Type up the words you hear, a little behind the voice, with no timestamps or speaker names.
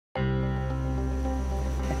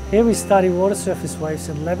Here we study water surface waves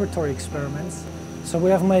in laboratory experiments. So we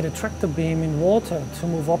have made a tractor beam in water to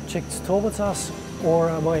move objects towards us or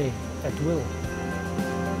away at will.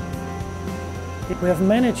 We have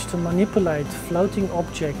managed to manipulate floating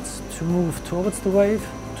objects to move towards the wave,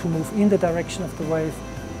 to move in the direction of the wave,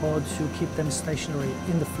 or to keep them stationary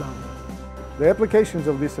in the flow. The applications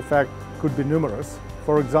of this effect could be numerous.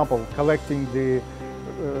 For example, collecting the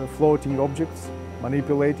floating objects,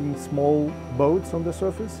 manipulating small boats on the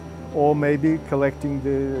surface, or maybe collecting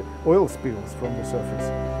the oil spills from the surface.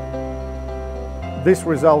 This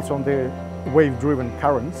results on the wave-driven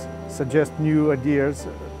currents suggest new ideas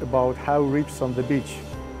about how reefs on the beach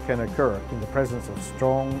can occur in the presence of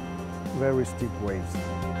strong, very steep waves.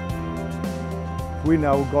 We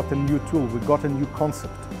now got a new tool, we got a new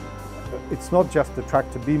concept. It's not just the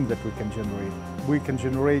tractor beam that we can generate. We can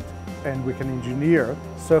generate and we can engineer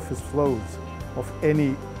surface flows of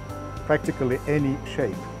practically any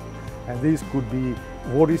shape. And these could be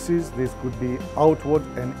vortices, these could be outward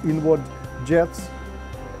and inward jets.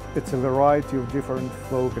 It's a variety of different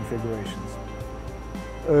flow configurations.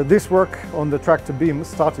 This work on the tractor beam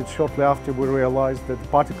started shortly after we realized that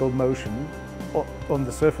particle motion on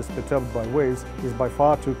the surface perturbed by waves is by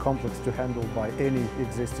far too complex to handle by any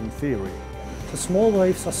existing theory. The small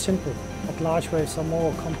waves are simple, but large waves are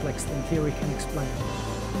more complex than theory can explain.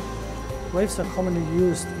 Waves are commonly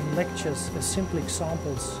used in lectures as simple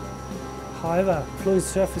examples. However, fluid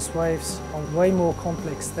surface waves are way more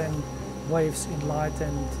complex than waves in light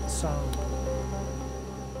and sound.